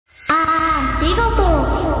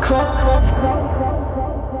Antídoto Club.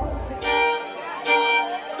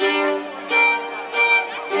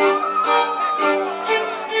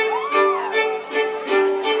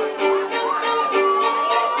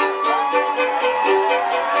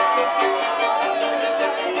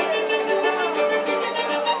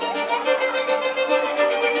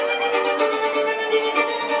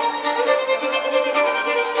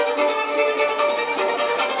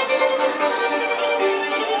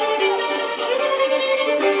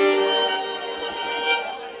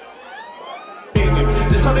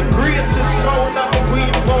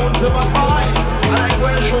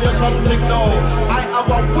 Something now. I have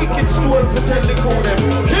a wicked story to tell the code.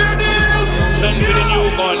 Here it is! Send me the new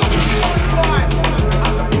gun.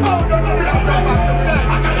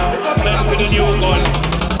 Send me the new gun.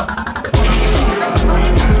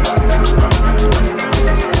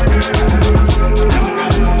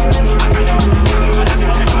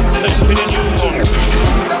 Send me the new gun.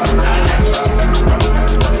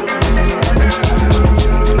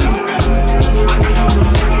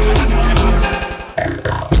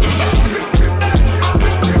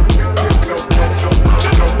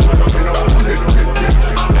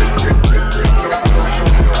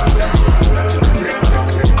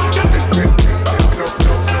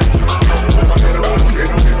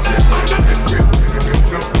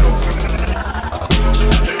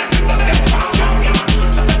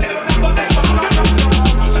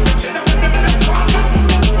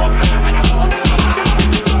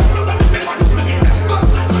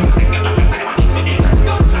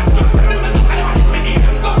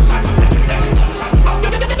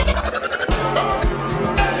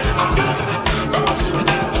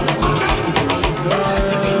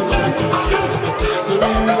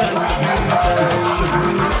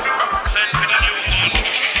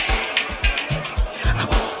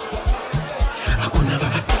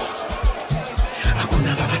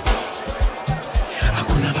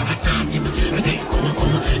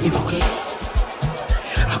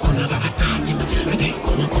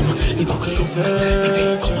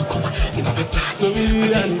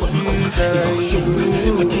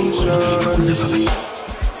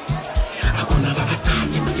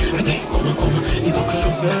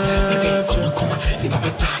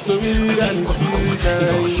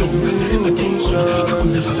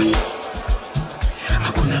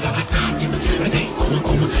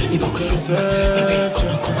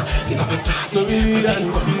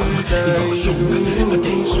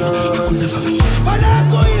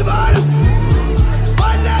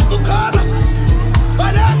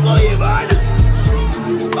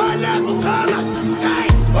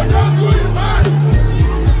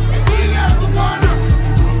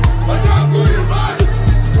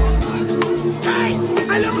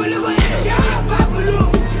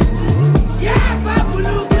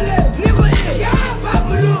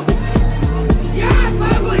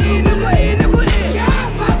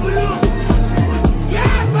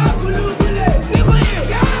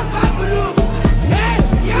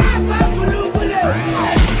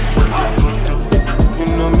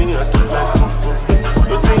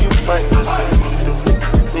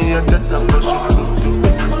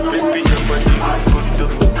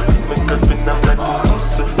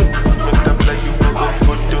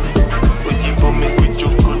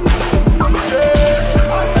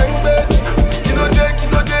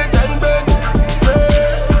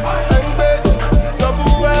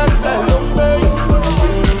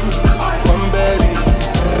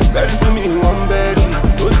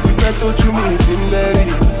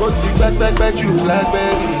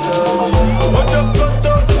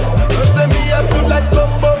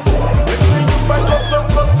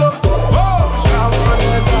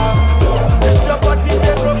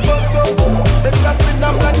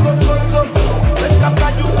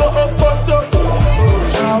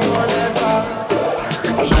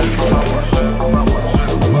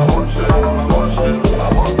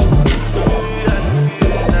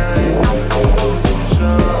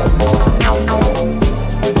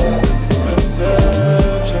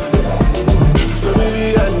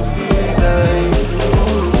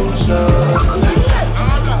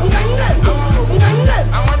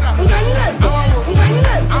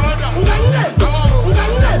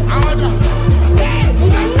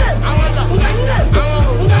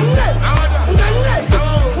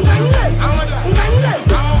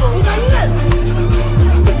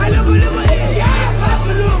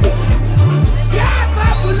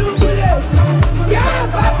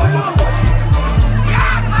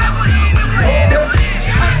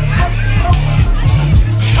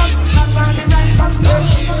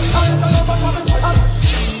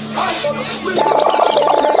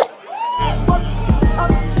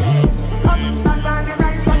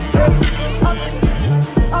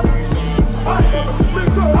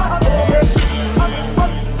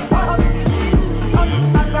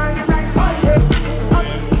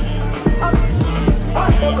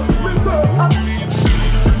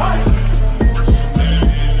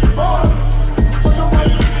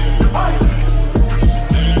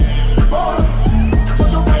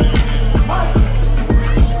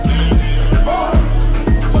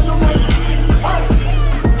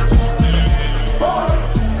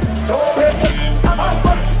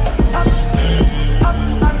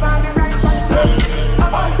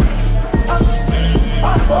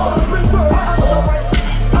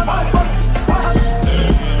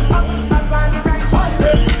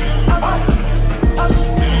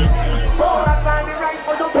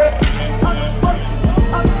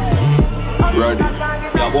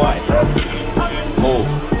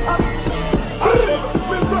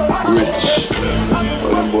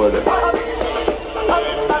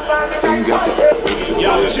 get it.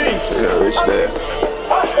 Yeah, Jinx. Yeah, rich there.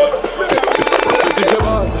 Stick your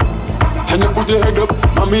ball, and you put your head up.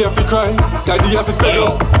 Mommy have to cry, daddy have to fed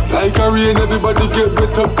up. Like a rain, everybody get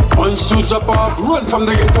wet up. One shoe drop off, run from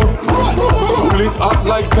the ghetto. Pull it up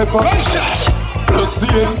like pepper. Plus the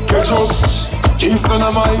end, catch up. Kingston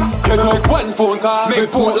of mine, get like one phone call,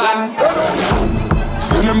 make Portland.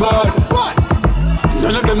 Send them bad,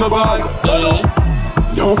 none of them no bad.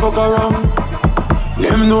 Don't fuck around.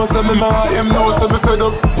 Them know some me mad, them know some me fed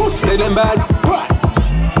up. Say them bad,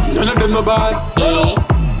 none of them no bad.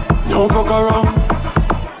 Don't fuck around.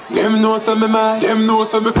 Them know some me mad, them know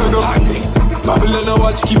some me fed up. Babylon a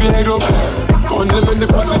watch, keep your head up. Gun them in the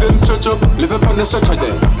pussy, them stretch up. Live up on the stretcher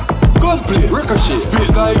then. Gunplay, ricochet, spit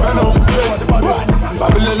like venom.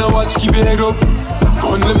 Babylon a watch, keep your head up.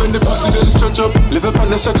 Gun them in the pussy, them stretch up. Live up on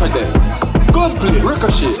the stretcher then. Gunplay,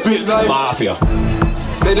 ricochet, spit like Mafia.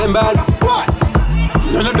 Say them bad,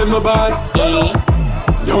 none of them no bad.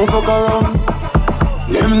 Don't fuck around.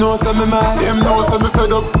 Them know some me mad, them know some me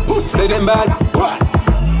fed up. Say them bad,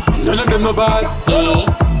 none of them no bad.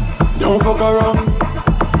 Don't fuck around.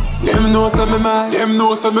 Them know some me mad, them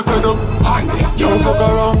know some me fed up. Don't fuck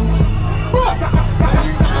around.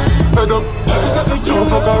 Fed up. Don't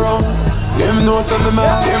fuck around. Them know some me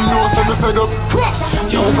mad, them know some me fed up.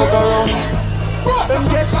 Don't fuck around. Them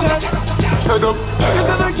get shot. Fed up.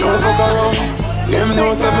 Don't fuck around. Them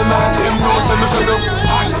know some me mad, them know some me fed up.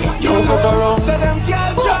 Don't fuck around. So them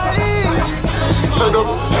girls try. Fed up.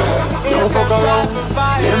 Don't fuck around.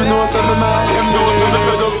 Them know some me mad, them know some me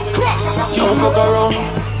fed up. Don't fuck around.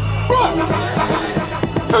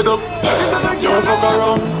 Fed up. Don't fuck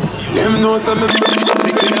around. Them know some me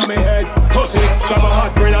Sick in my head, pussy, grab a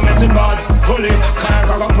hot brain and make it bad. Fully, can't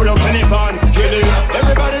go pull up any van. Kill it,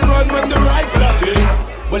 everybody run when the rifle is in.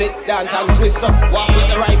 Bullet dance and twist up. Walk with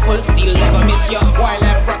the rifle, still never miss you.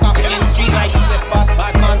 Wildlife rock up in street like slippers.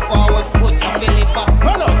 Bad man forward, foot you feel it up.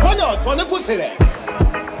 Run out, on the pussy there.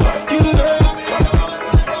 Kill them.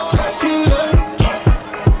 Kill them.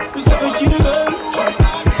 We step and kill them.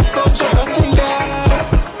 Don't shut us thing down.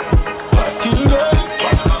 Kill them. Kill them.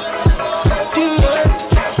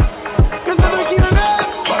 We step and kill them.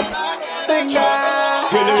 Thing down.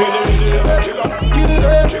 Kill them. Kill them. Kill them. We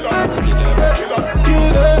step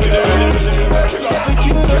and kill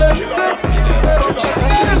them. Don't shut us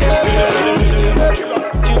thing down.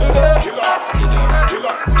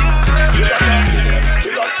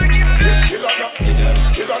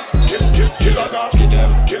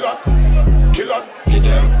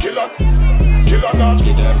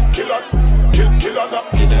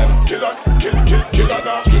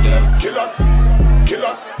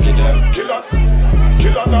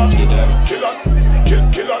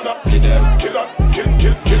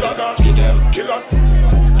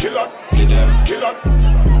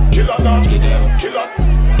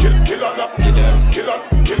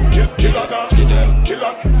 Kill them.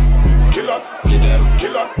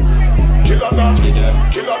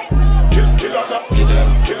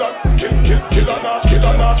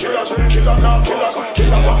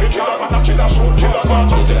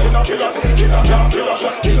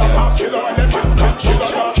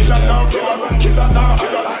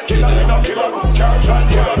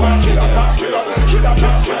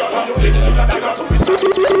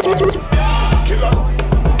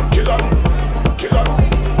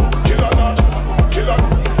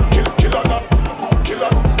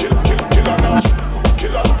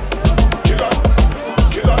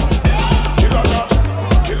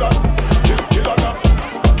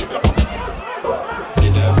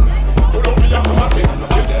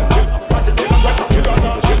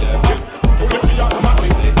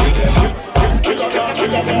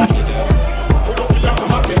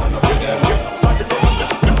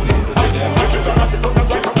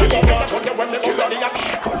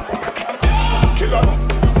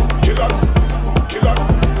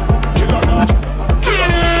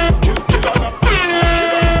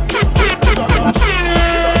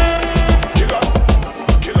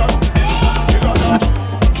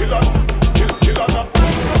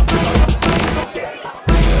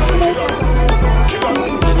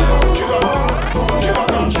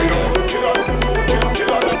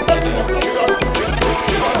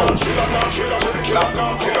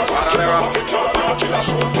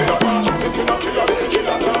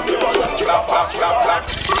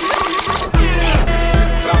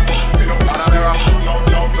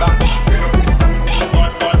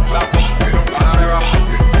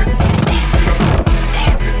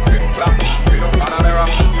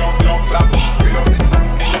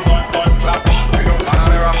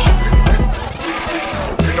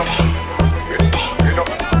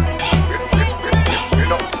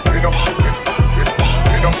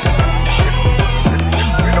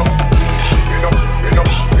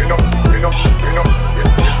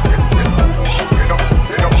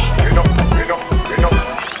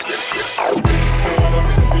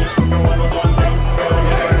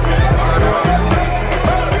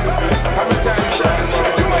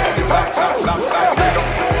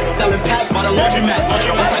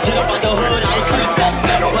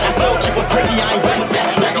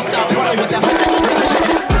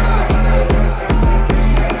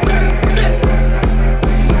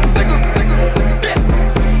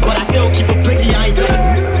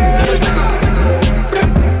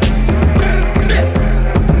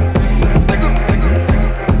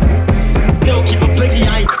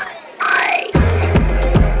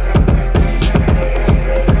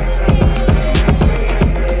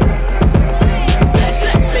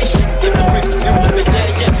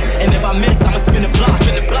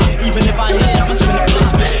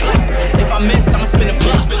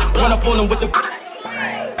 chillin' with the.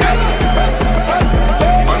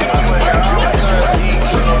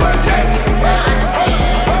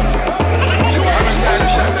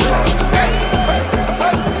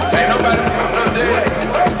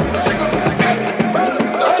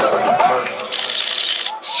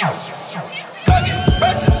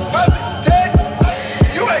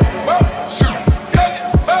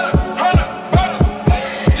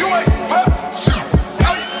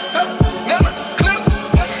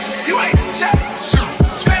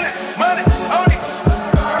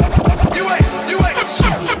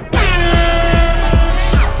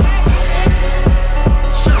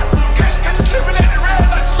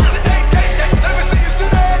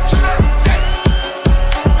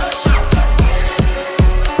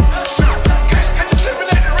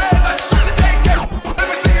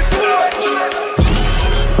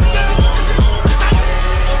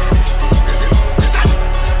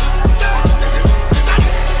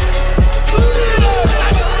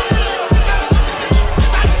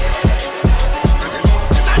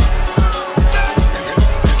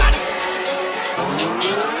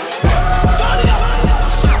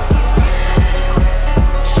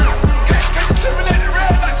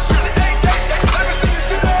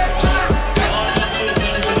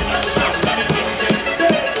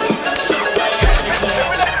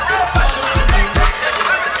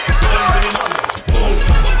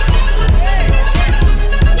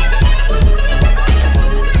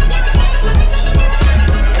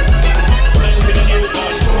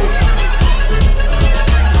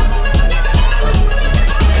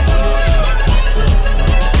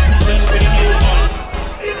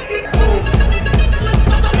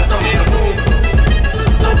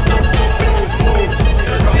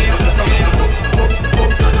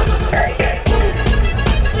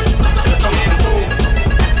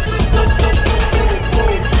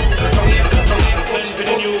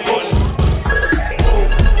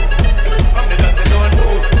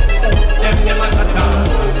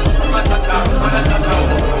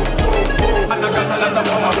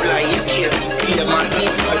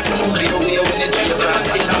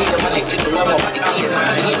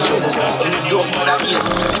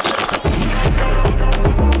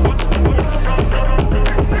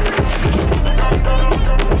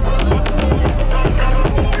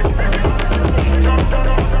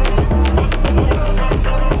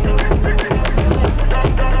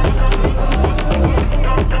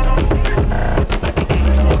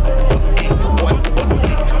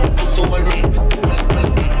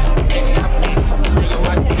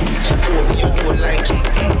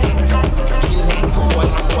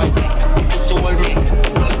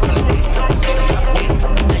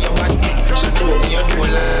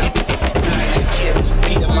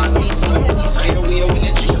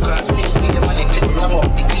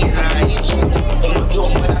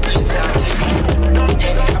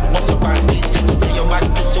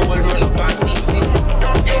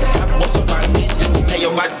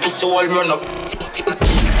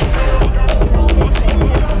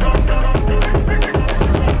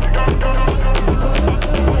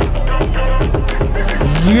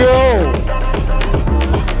 Yo!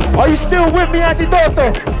 Are you still with me,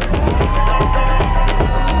 Antidoto?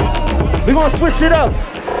 We're gonna switch it up.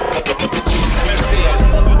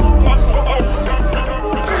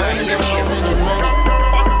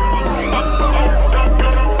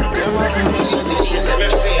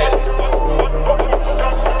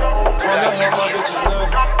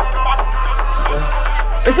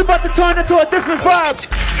 It's about to turn into a different vibe.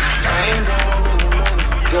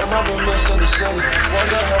 Damn, I've been misunderstood.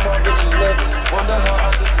 Wonder how my bitches live. Wonder how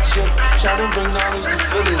I could contribute. Try to bring knowledge to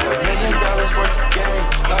Philly. Like $1 million worth of game.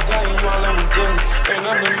 Like I ain't Wallow and Gilly. And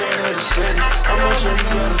I'm the man of the city. I'ma show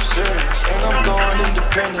you that I'm serious. And I'm going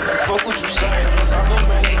independent. Fuck what you saying. I'm the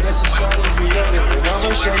man that society created. And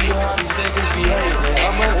I'ma show you how these niggas behave.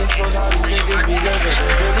 And I'ma expose how these niggas be living.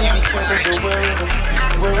 And really be careful for wearing them.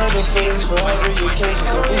 We're on the fittings for every occasion.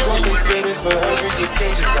 So we gon' stay fitted for every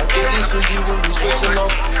occasion. I did this for you when we switching low.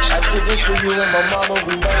 I did this for you and my mama,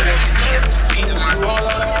 we made it. You all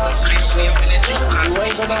I ask, you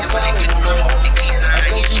ain't been outside of me. I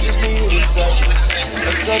think you just needed a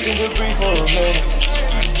second to breathe for a minute.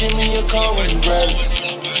 Just give me a call when you ready.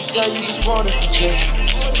 You say you just wanted some chicken,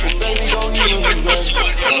 but baby, go eat when you ready.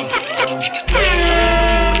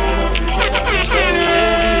 You can't understand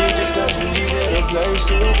me just cause you needed a place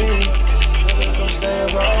to be. Come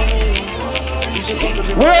stand by me.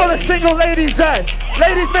 Where all the single ladies at?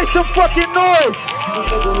 Ladies, make some fucking noise.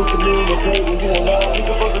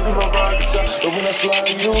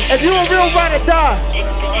 If you a real ride or die,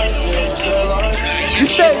 you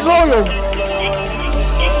stay loyal.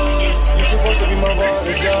 You're supposed to be my ride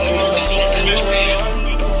or die.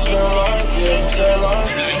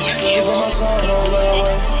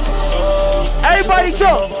 Everybody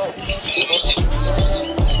jump.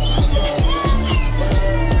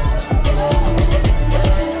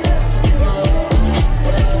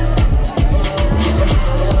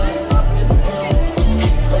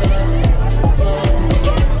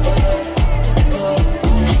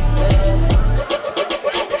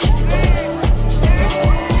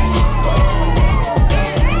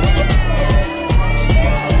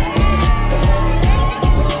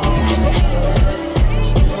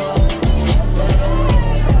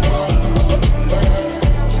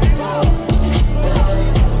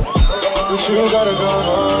 You gotta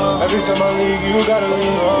go. Every time I leave, you gotta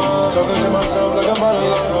leave. Talking to myself like a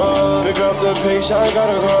monologue. Pick up the pace, I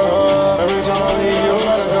gotta go. Every time I leave, you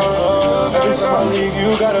gotta go. Every time I leave,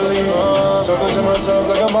 you gotta leave. Talking to myself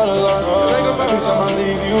like a monologue. Every time I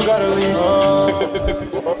leave, you gotta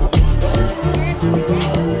leave.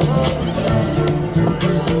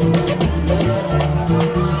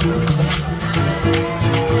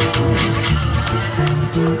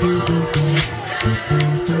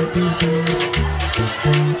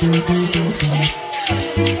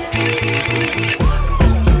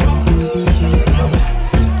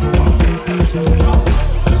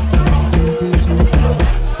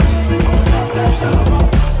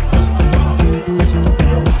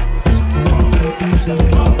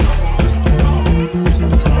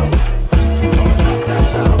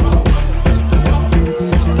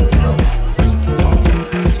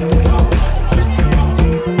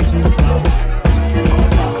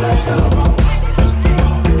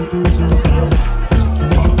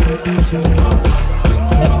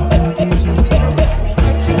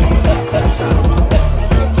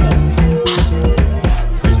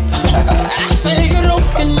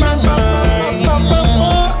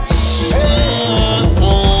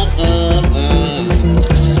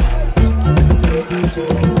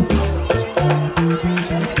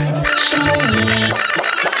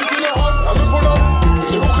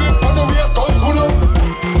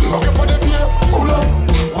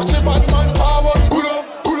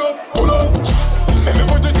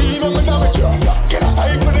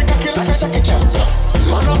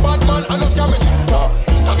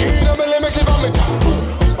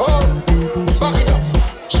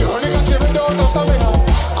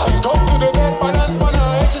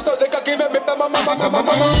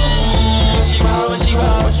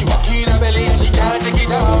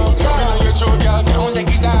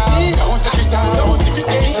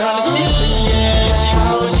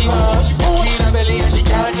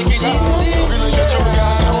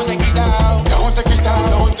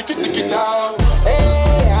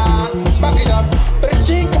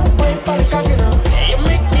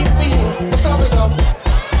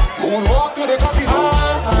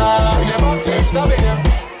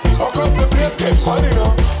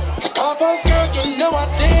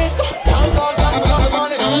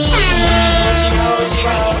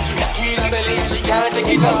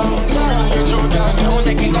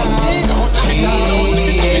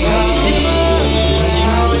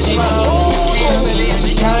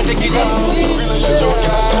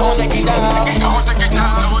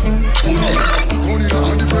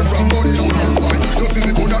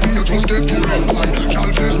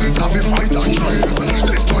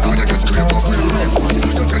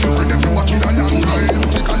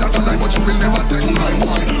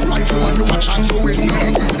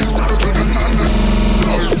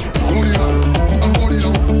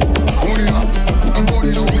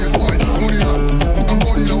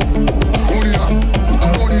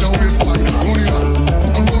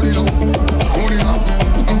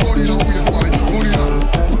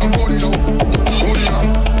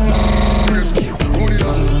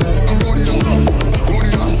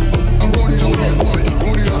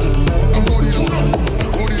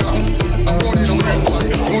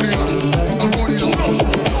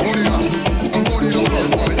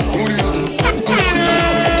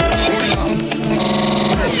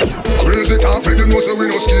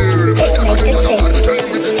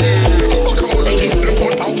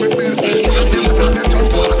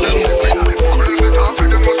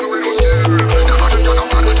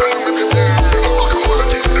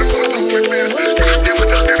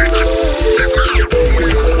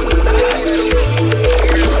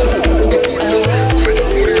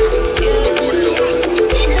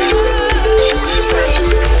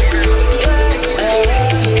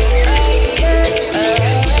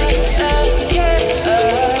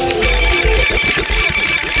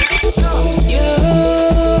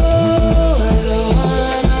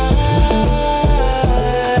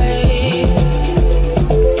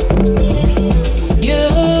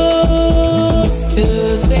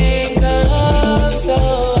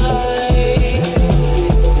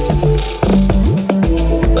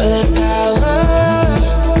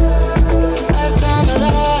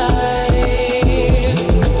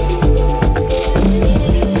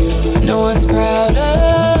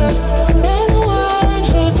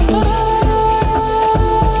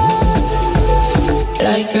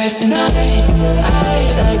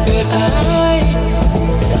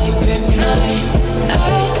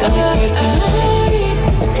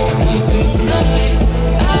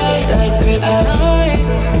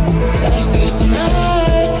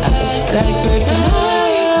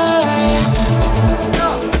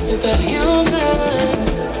 superhuman.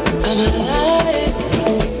 I'm alive.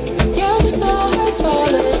 Yeah, my soul is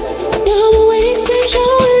falling. Now my wings ain't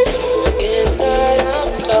showing. Inside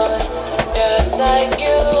I'm torn, just like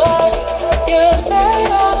you are. You say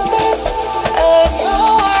all this as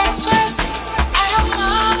your words twist. I don't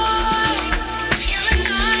mind if you and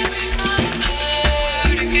I we find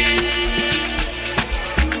out again.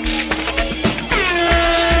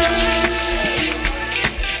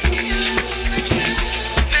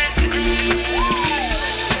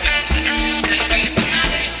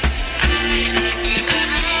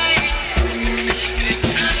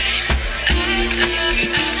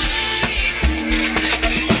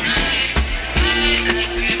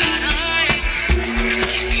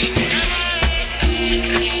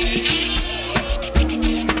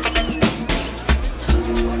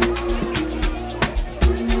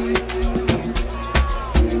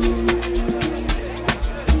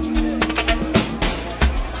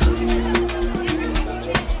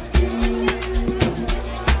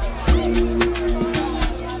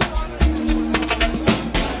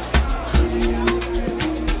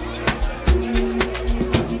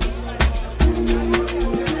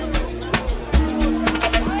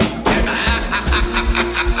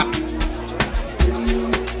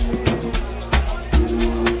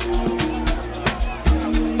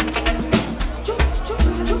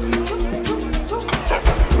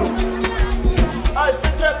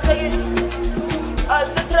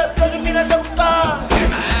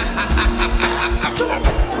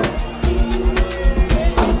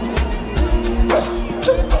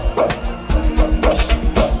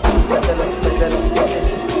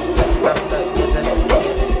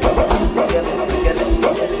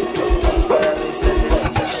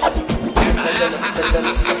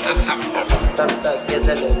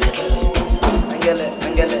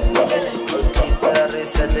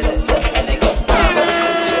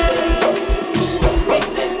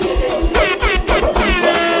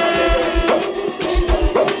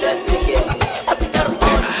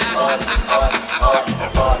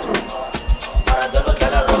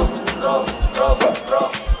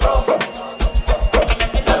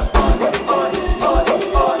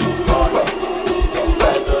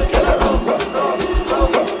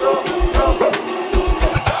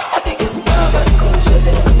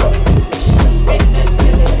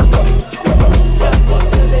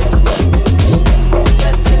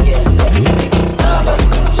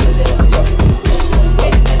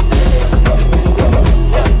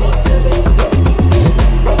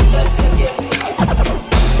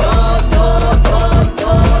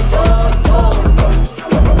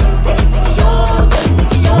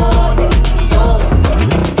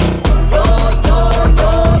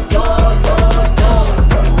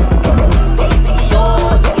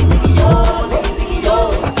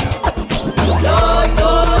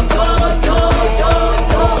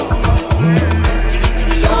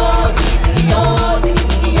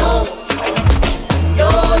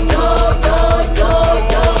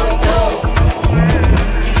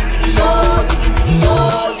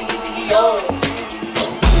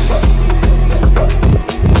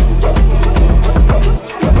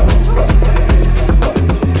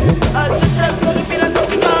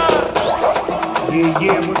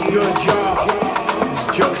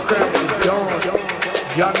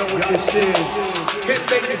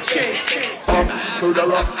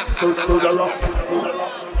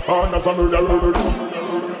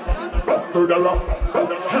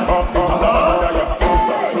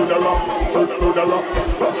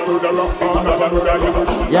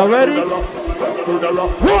 Y'all ready? 1,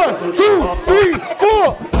 2, 3,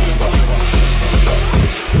 4.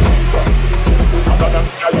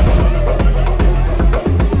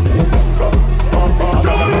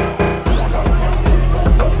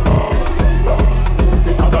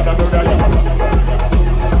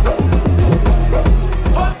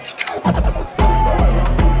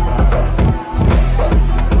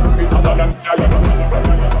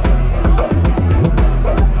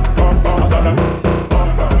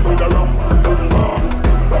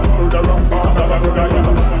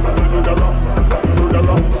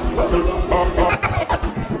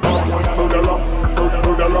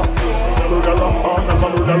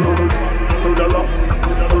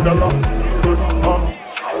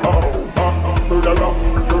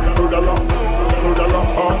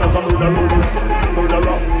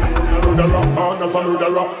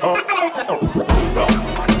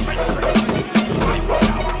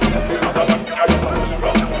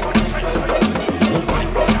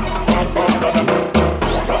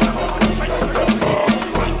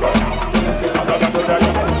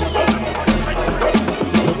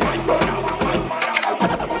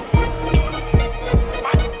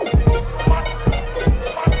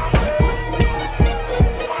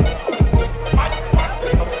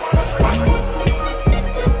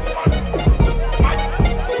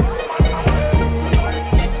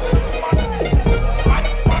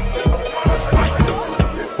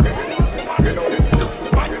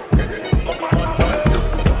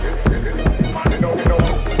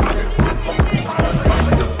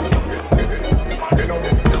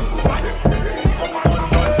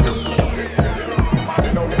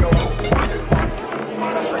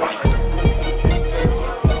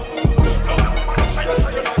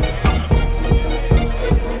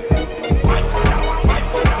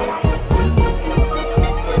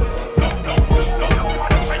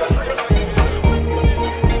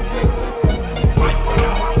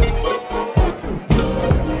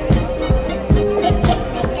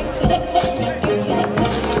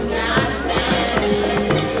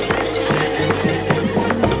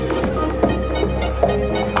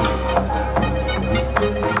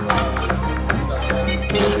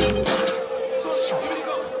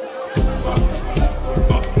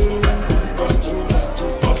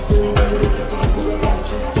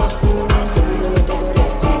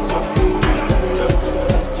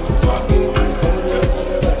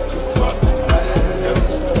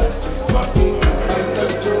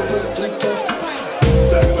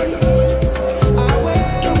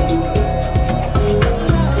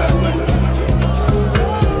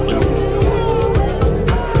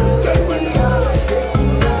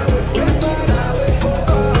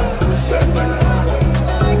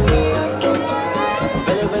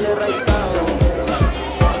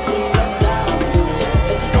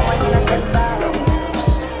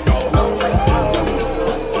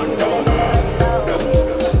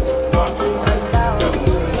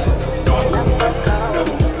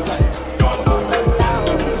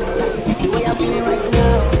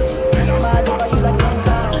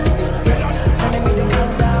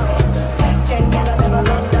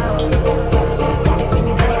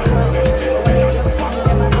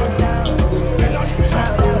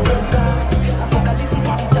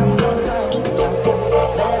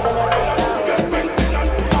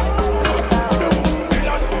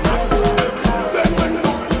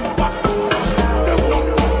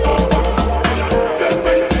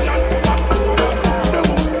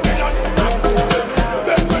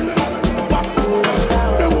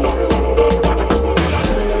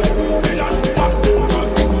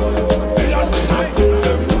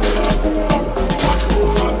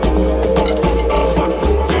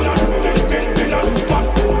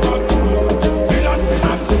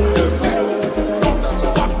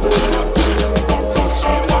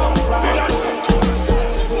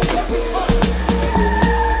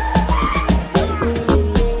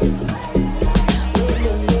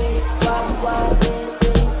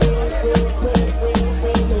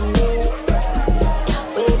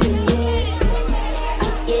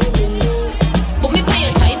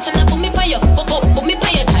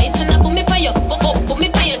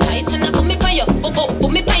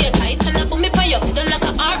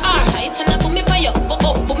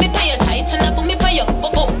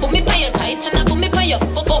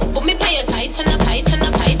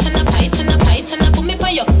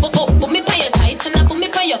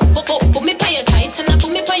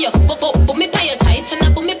 Put me pay you tight and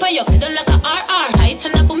I put me pay you. Sit down like a RR. Tight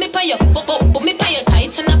and I put me pay you. Put me pay you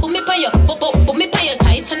tight and I put me pay you. Put me pay you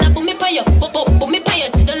tight and I put me pay you. Put me pay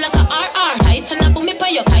you. Sit down like a RR. Tight and I put me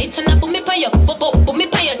pay you. Tight and I put me pay you. Put me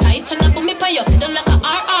pay you tight and I put me pay you. Sit down like a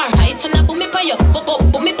RR. Tight and I put me pay you.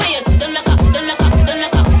 Put me pay you. Sit down like a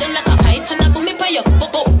tight and I put me pay you.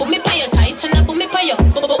 Put me pay you tight and I put me pay you.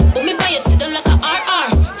 Put me pay you. Sit down like a RR.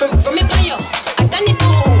 From me pay you. I done it too.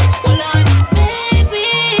 Hold on, baby.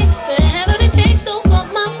 Whatever it takes to put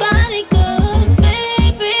my body good,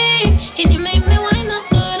 baby. Can you make me wind up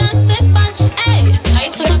good and sip on? Hey,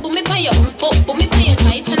 tight and I put me pay you. Put me pay you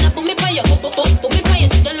tight and I put me pay you. Put me pay you.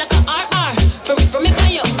 Sit down like a RR. From me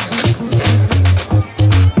pay you.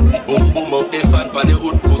 Boom boom up the fat pan the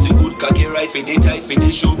hood, pussy good, cocky right for the tight for the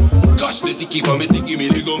shoe. Gosh, this the keeper, me stick, give me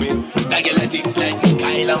the gummy. That girl a tick like me,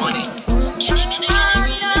 Kyla money. Can you make the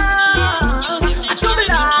gallery? Use this to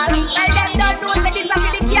try me. Like them don't know that this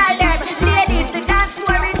is the girl them. Ladies, the dance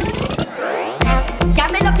floor is.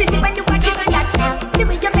 Can't make no pissy when you watch it on that. The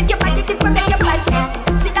way you make your body dip and make your pants.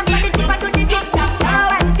 Sit down on the tip and do the tick tock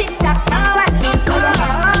toe and tick tock toe and.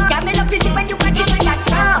 Can't make no pissy when you watch it on that.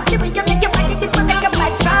 The way you make your body dip and make your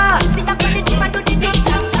pants. Sit down on the tip and do the tick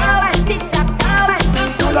tock toe and tick tock toe and.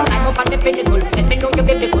 I'm up on the pinnacle. Let me know you're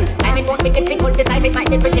biblical. I mean, won't be difficult. Besides, it might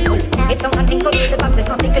be critical. It's all nothing good. The box is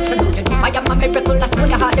nothing fictional. You know, I am a miracle. I stole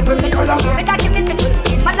your heart, the criminal. And I give it mythical.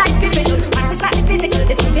 It's my life, biblical. Man, it's not physical.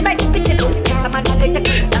 This will be my typical. Yes, I'm analytical.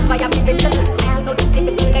 That's why I'm biblical. I know the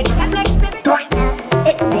typical. It's not like spiritual.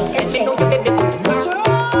 It makes me know you're biblical.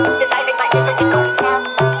 Besides, it might be critical.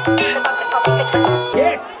 The box is nothing fictional.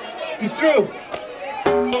 Yes, it's true.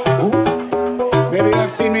 Maybe you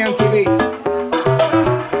have seen me on TV.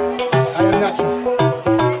 I am natural.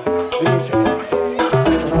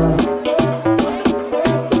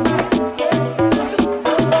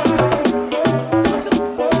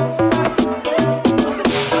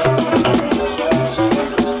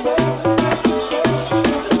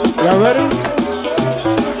 Y'all ready?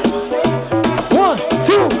 1,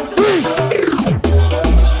 2, 3.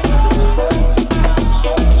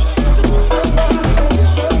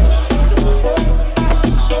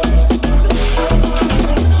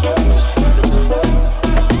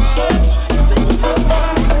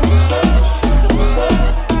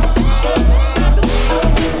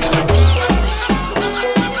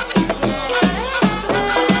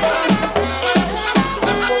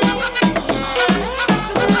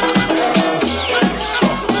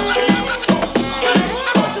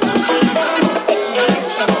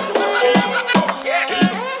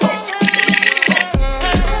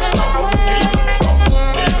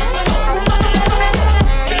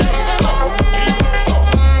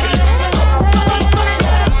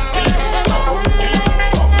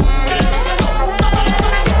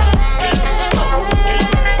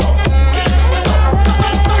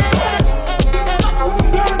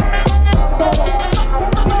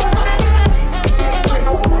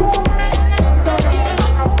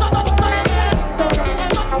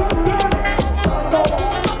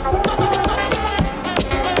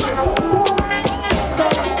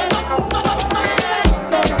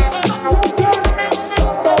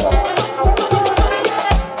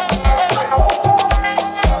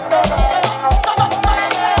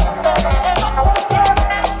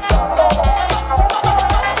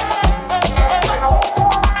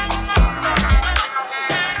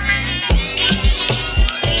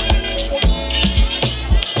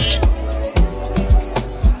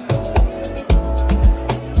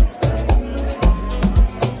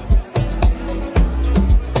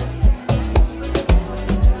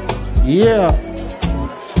 Yeah.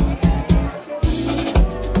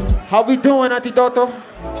 How we doing, Antidoto?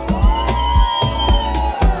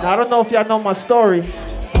 Now, I don't know if y'all know my story,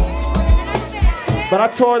 but I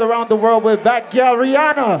toured around the world with back gal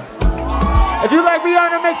Rihanna. If you like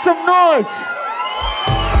Rihanna, make some noise.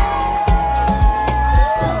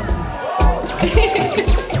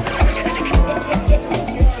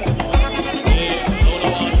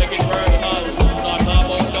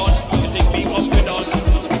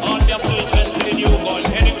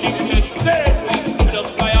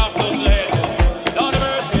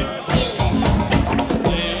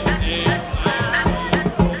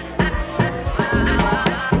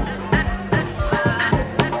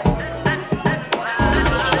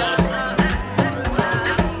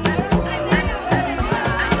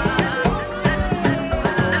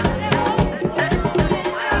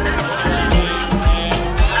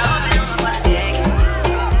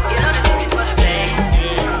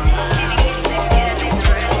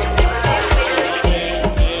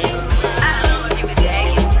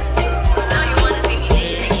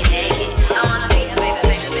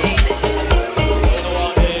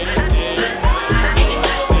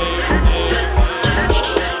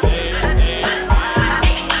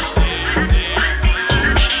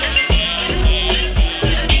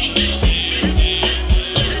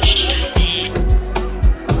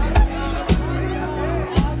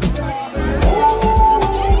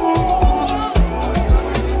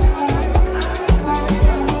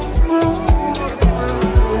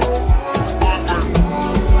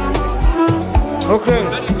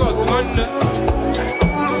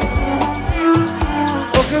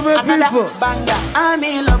 Another banger. I'm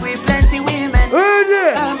in love with plenty women.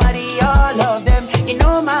 I marry all of them. It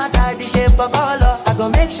no matter the shape or color. I go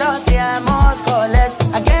make sure say I must collect.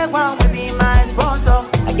 I get one will be my sponsor.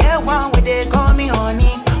 I get one where they call me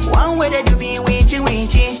honey. One where they do me winchy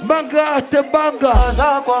winchy. Banger after banger.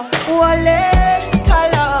 Wale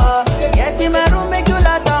color. Get in my room make you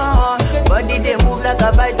lot on. Body they move like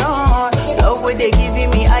a python. Love where they giving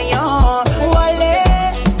me iron.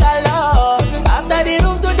 Wale color. After the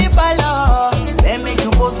room to the palace. Then make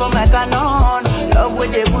you pose for my canon. Love where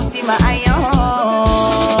they boosting my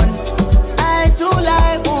iron. I too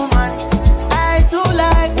like woman. I too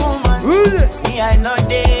like woman. Me I know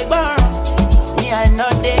they burn. Me I know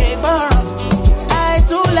they burn. I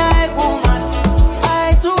too like woman.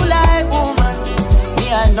 I too like woman.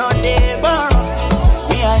 Me I know they burn.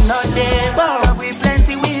 Me I know they burn. With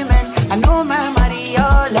plenty women. I know my marry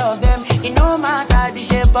all of them. It no matter the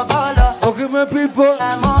shape or color. Okay, my people.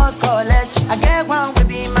 I must collect. I get one will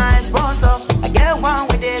be my sponsor. I get one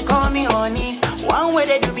where they call me honey. One where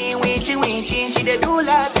they do me winchy winchy. She they do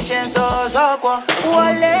like patience so Wale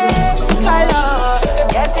color.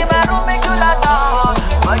 Get in my room make you lot on.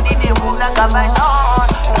 Body they move like a python.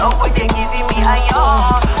 Love where they giving me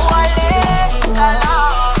iron. Wale color.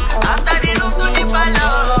 After the room to the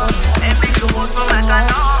palace. They make you pose for my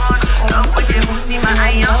canon. Love where they boosting my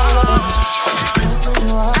iron.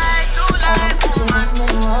 I too like woman.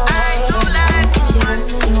 I too like woman.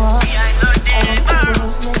 Me I know they burn.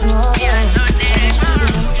 Me I know they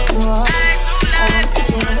burn. I too like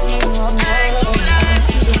woman. I too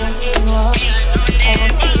like woman. Me I know they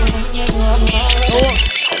burn.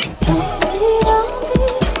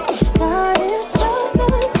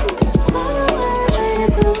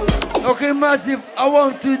 Okay, massive, I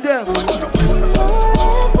want to them.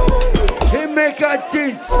 He make a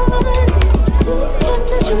change.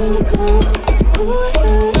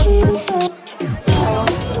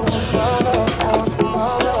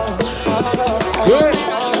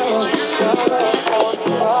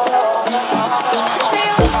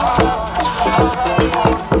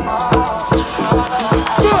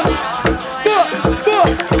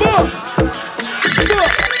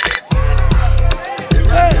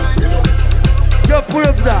 Pull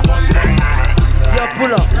up that. Yeah,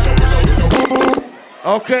 pull up.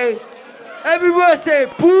 Okay. Everybody say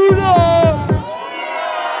pull up.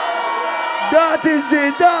 That is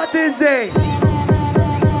it. That is it.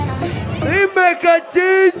 He make a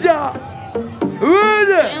change.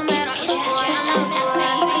 Ready?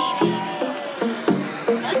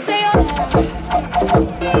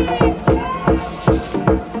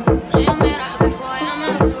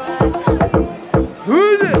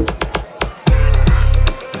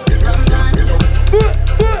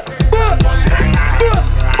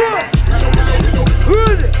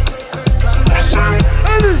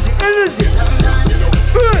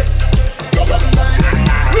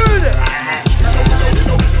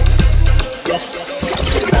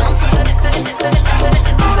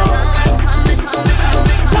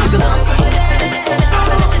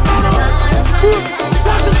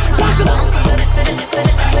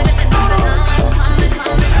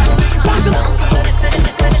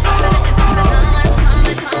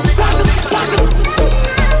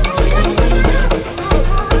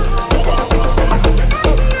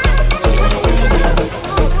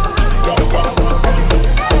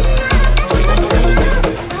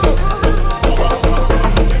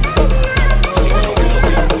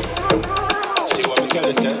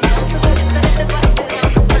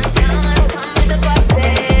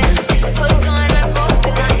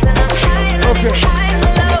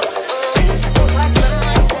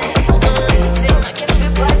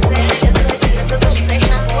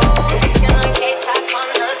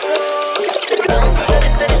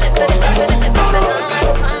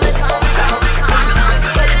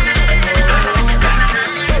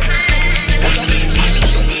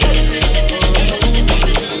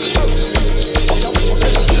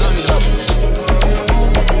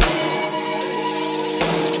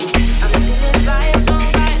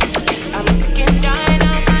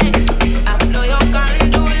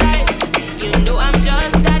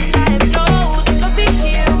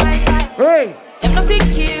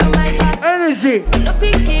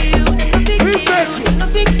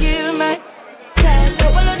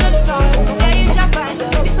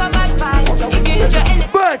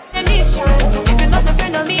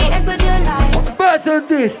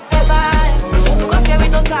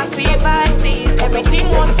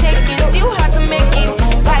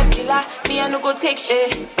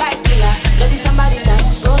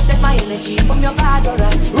 From your card,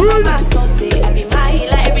 alright. My pastor say I be my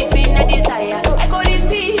healer, everything I desire.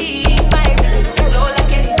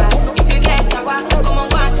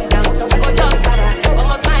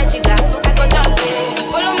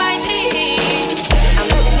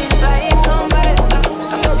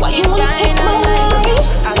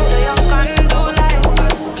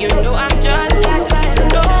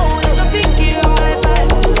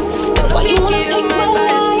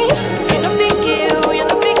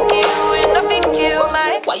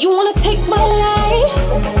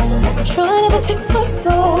 Try never take my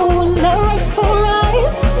soul when I ride for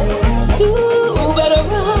eyes. You better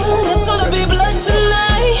run, there's gonna be blood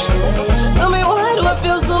tonight. Tell me why do I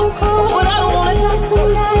feel so cold, but I don't wanna die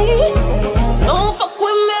tonight. So don't fuck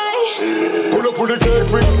with me. Pull up with the cake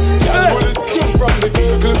quick. Can't pull it, jump from the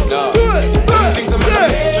cake clip. Nah, things I'm in the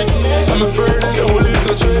matrix. Some is burning, the whole is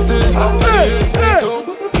the traces.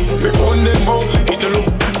 Make one them out, hit the look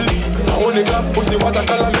pretty. I only got pussy, what a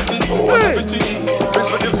calamity. Oh, what a pity. Best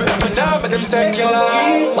for the best, but now, but them take your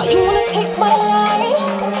life. Why you wanna take my life?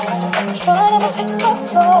 Try never take my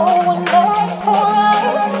soul when I ride for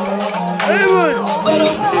eyes. You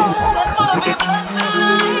better run, there's gonna be blood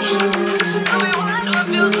tonight. Tell me why do I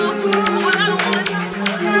feel so cold, but I don't wanna die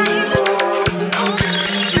tonight.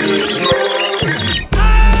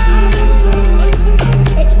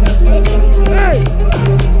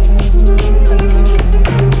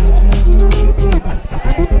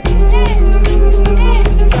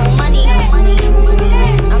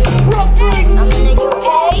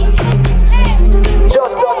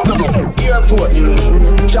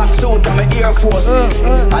 Tracksuit, I'm an Air Force.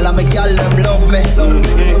 All of my gal them love me.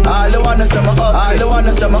 All the wanna say me up, all the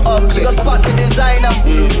wanna say me ugly. Go spot the designer.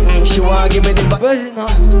 She wanna give me the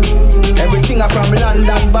everything I from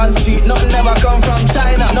London, Bond Street. Nothing ever come from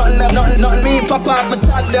China. Nothing me pop up, me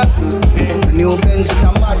tag them. New Benz it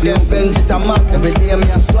a mad them, Benz it a mad. Every day me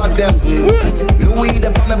a swag them. Louis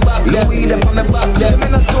up on me back, Louis up on me back them. Me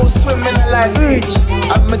not too swim, me not like bleach.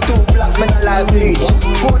 I'm me too black, me not like bleach.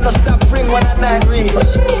 Phone no stop ring when I night reach.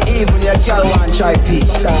 Even your girl want try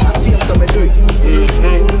peace. I see him, so me do it.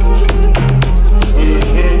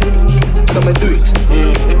 So me do it.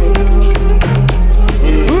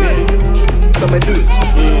 So me do it.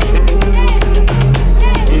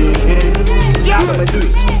 So me do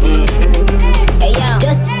it. Hey yo,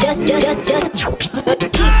 just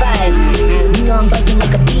P5. You know I'm biting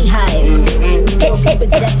like a beehive. We still flip it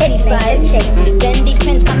to that C5. Fendi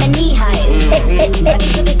prints by my knee highs. I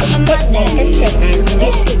do this in my mother.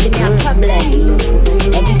 Fish stick to me a problem.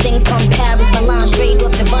 Everything from Paris, Milan, straight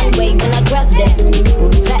off the runway when I grabbed it.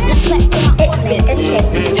 Platinum plaques in my office.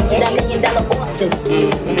 Turn that $1 million office.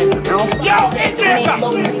 Yo,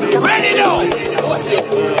 it's ready now.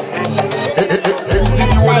 Everything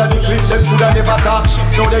you wanna the clips, them shoulda never talk shit.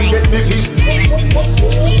 Now they get me pissed.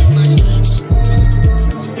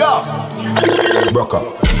 Yo, broke up.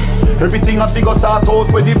 Everything I figure start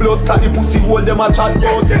out with the blood clot, the pussy hole them a chat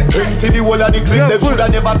about. Empty the whole of the clip, them shoulda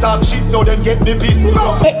never talk shit. Now them get me pissed.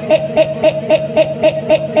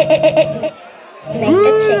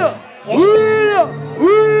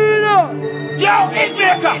 Yo,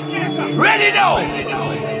 Hitmaker, ready now.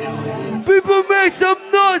 People make some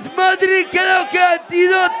noise, Madrid, que lo que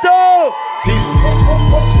Antidoto. Peace.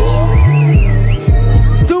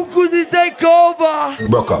 Some cousins take over.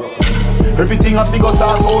 Broke up. Everything I figure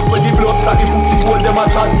start out with the blood clot, the pussy hole them a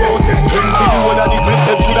chat about. Empty the whole of the clip,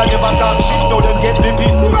 them shoulda never talk shit. Now them get me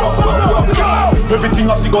pissed. Everything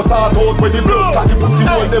I figure start out with the blood clot, the pussy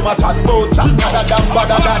hole them a chat about. Chat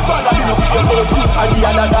better than. You no care about you and the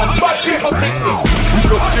other than. But this we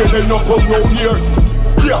just scared them no come round here.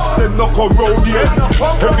 Yes, them no come round here.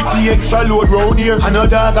 Everything extra load round here. And no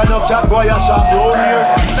dog and no cat boy a shot round here.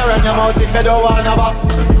 No run your mouth if you don't want a box.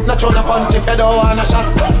 No throw no punch if you don't want a shot.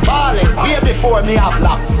 Ballin', way before me have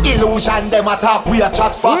locks. Illusion them attack, we a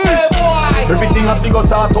chat fat. Hey boy, everything I figure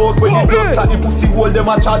start out when the blood clot, the pussy hole them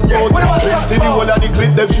a chat out. Empty the whole of the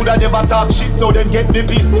clip, them shoulda never talk shit. Now them get me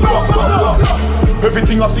pissed.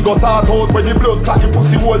 Everything I figure start out when the blood clot, the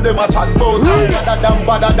pussy hole them a chat about.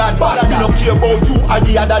 Better than. Me no care about you and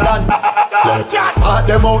the other than. Let's start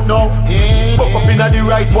them out now. Buck up inna the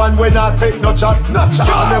right one when I take no chat.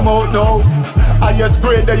 Start them out now. Highest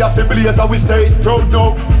grade they have to blaze and we say it proud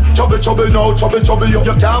now. Trouble now, trouble you.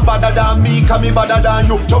 You can't better than me, can me better than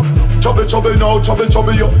you. Trouble now,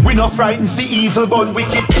 trouble you. We not frightened for evil, but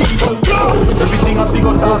wicked people. Everything I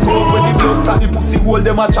figure start out when the blood clot, the pussy hole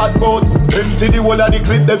them a chat about. Empty the whole of the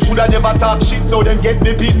clip, them shoulda never talk shit. Now them get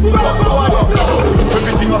me pissed.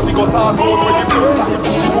 Everything I figure start out when the blood clot, the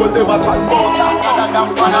pussy hole them a chat about.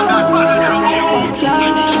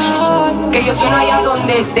 Que yo sueno allá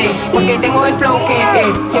donde esté, porque tengo el flow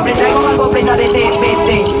que siempre traigo algo prenda de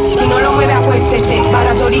TPT. Si no lo mueve acuéstese,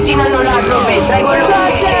 para su original no la robe. Traigo lo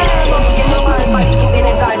que no va al país sin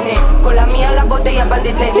tener carne. Con la mía las botellas van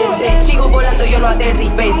de 3 en 3. Sigo volando, yo no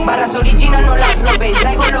aterribe. Barras original no las robe.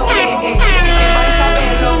 Traigo lo que para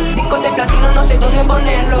saberlo. Discos de platino no sé dónde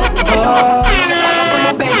ponerlo. No me pagan por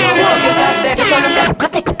no verlo. Yo solo te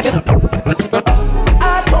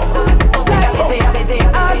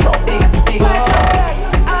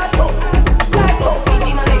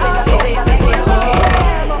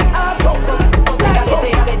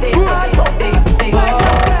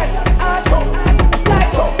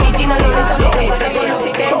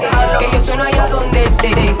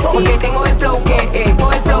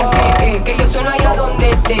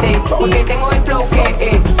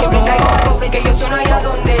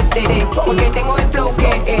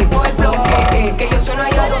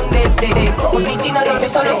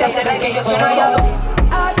yo soy hallado.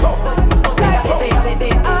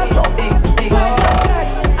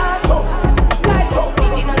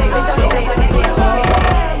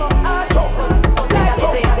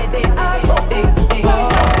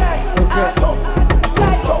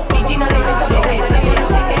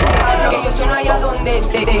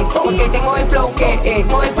 Porque tengo el flow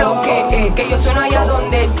que yo sueno allá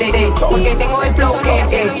donde esté. Porque tengo el flow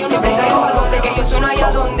que siempre traigo algo de que yo sueno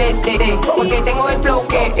allá donde esté. Porque tengo el flow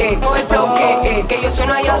que yo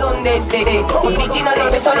sueno allá donde esté. Original no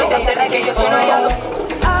esto no te enteré que yo sueno allá donde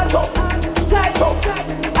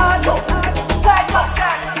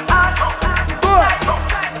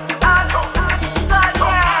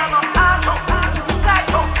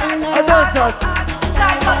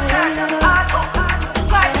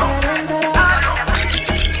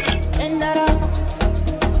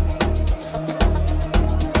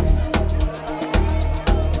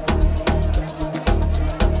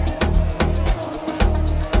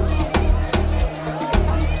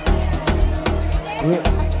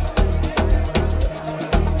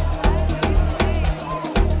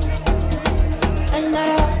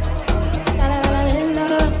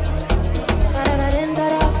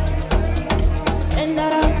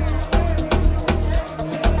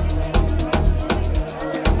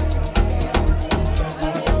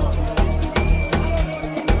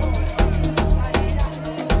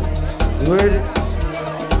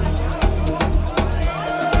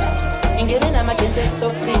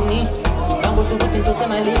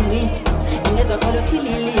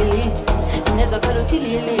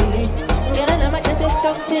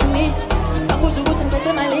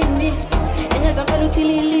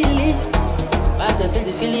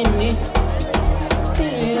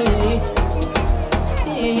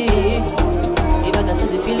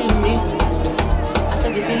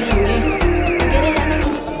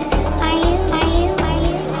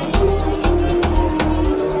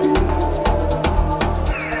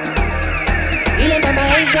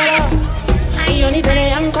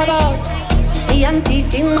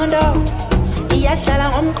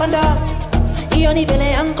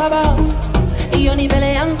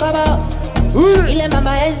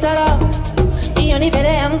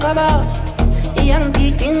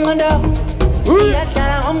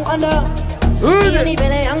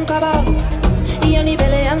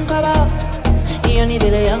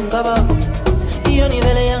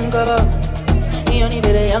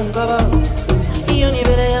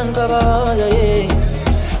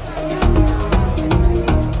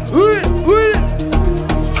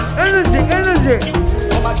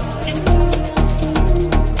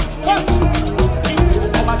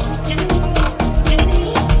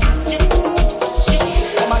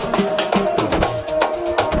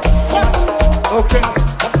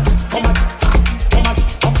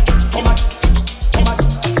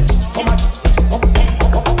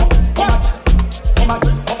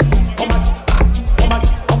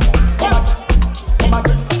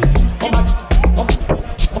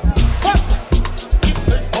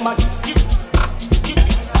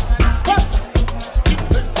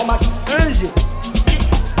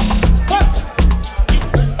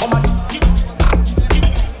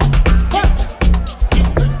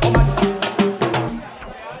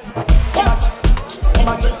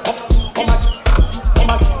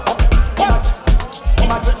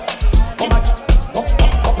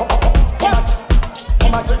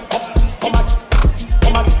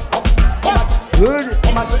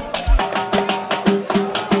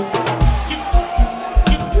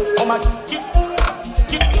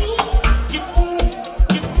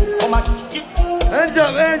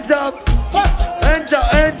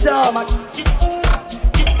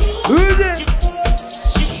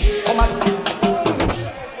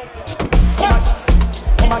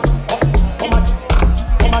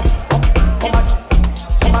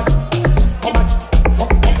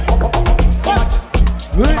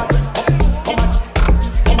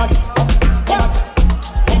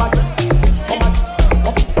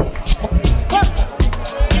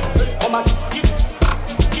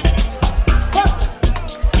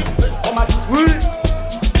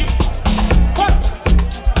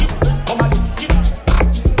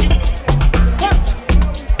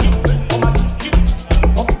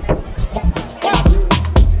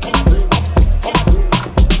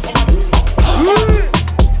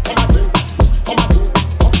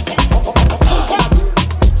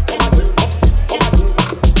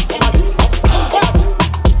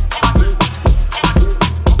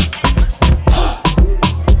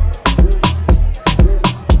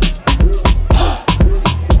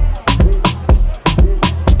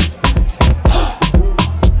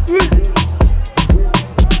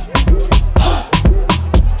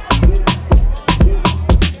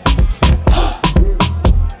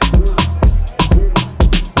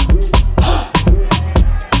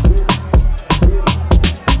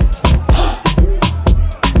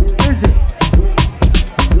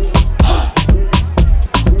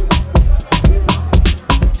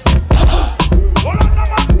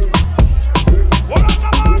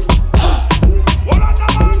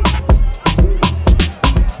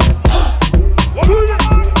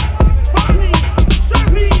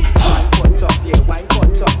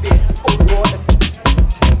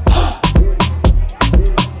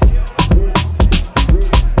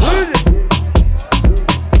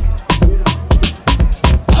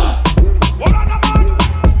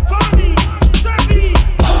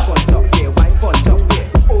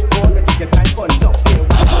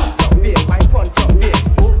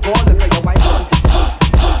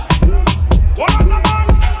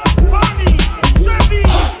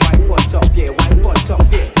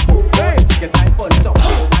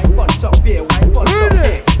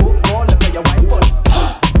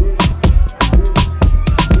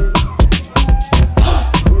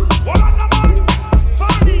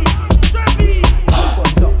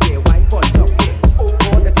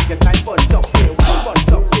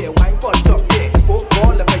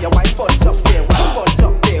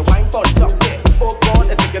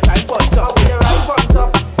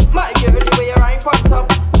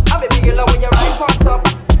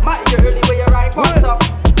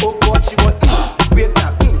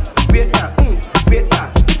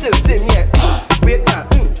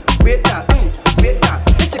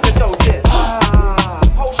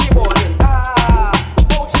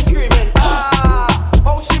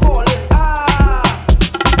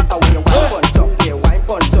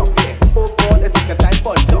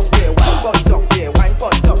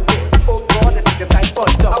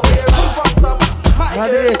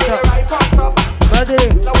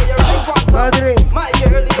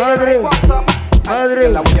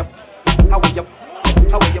is.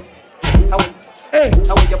 Hey,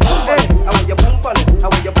 how are you pump on it? How are you pump on it? How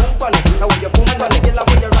are you pump on it? How are you pump on it? How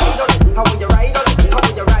will you ride on it? How will you ride on it? How will you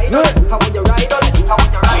ride on it? How will you ride on it? How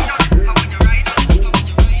will you ride on it? How will you ride on it? How will you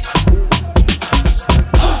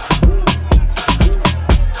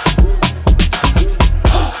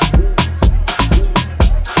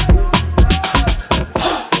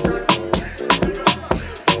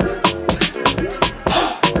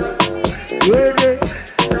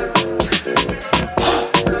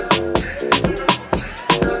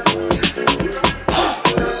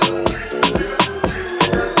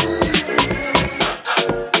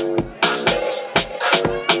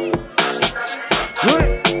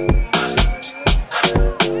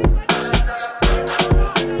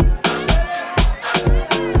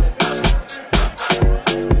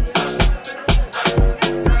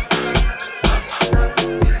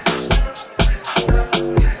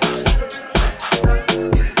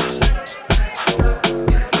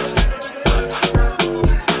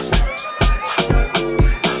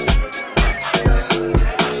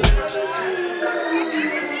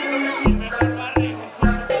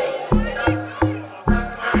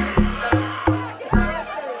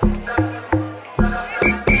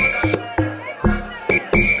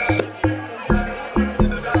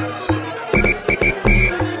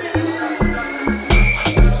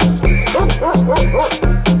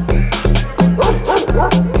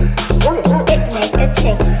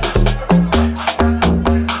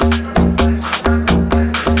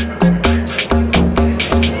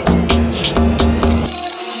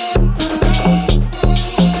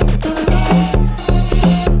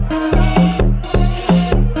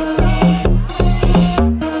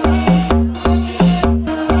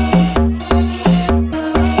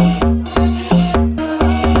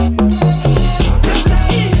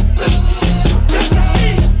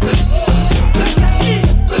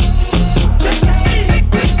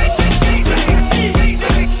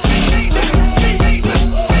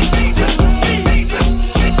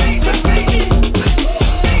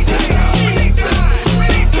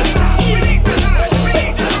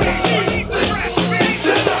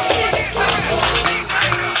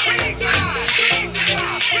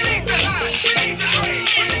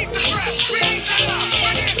ride